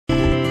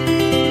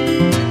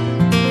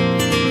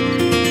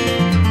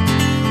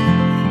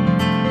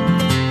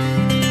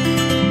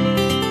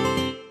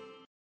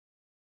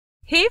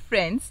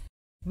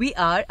we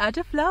are at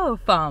a flower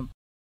farm.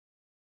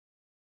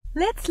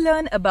 Let's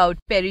learn about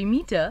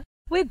perimeter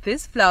with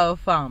this flower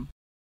farm.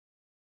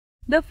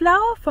 The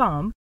flower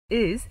farm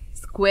is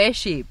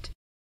square-shaped.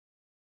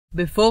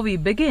 Before we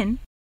begin,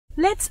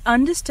 let's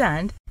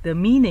understand the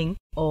meaning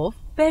of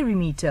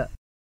perimeter.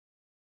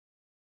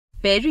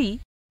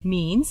 Peri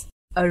means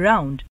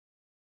around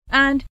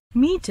and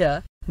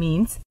meter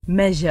means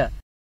measure.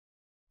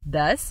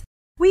 Thus,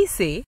 we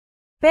say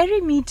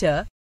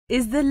perimeter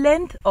is the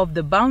length of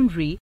the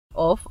boundary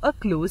of a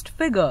closed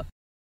figure.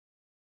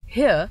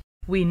 Here,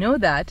 we know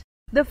that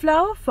the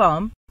flower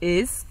farm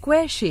is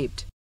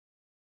square-shaped.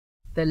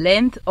 The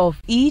length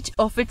of each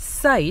of its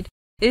sides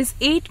is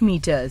 8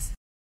 meters.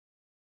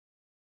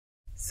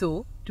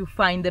 So, to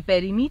find the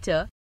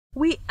perimeter,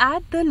 we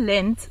add the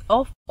length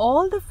of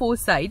all the 4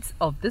 sides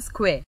of the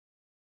square.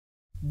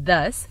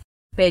 Thus,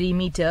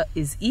 perimeter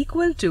is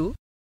equal to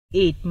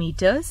 8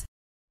 meters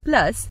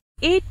plus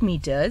 8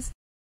 meters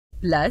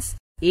plus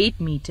 8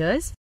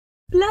 meters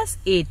plus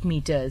 8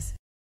 meters,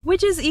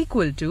 which is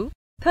equal to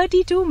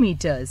 32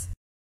 meters.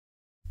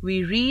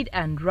 We read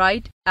and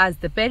write as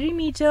the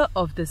perimeter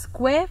of the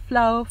square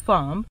flower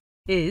farm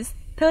is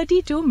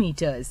 32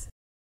 meters.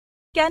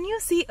 Can you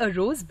see a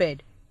rose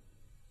bed?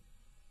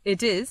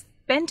 It is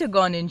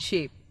pentagon in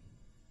shape.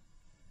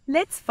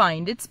 Let's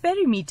find its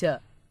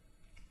perimeter.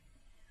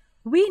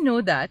 We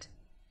know that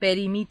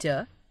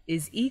perimeter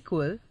is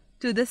equal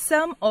to the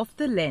sum of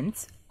the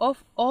lengths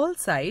of all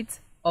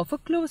sides of a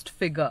closed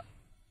figure.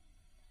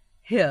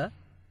 Here,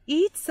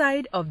 each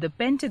side of the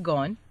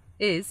pentagon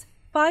is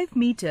 5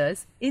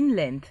 meters in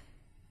length.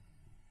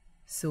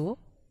 So,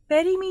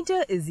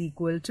 perimeter is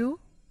equal to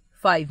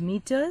 5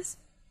 meters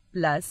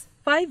plus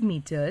 5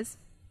 meters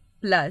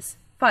plus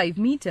 5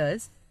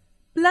 meters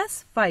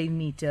plus 5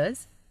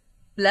 meters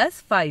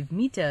plus 5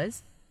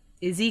 meters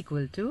is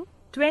equal to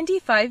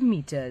 25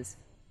 meters.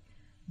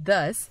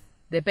 Thus,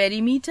 the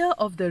perimeter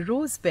of the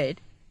rose bed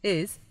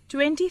is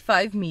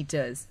 25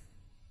 meters.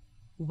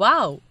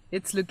 Wow,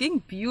 it's looking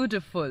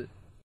beautiful.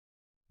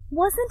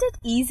 Wasn't it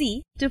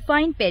easy to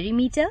find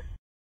perimeter?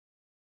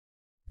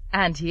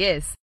 And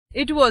yes,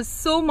 it was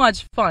so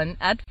much fun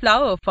at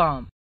Flower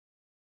Farm.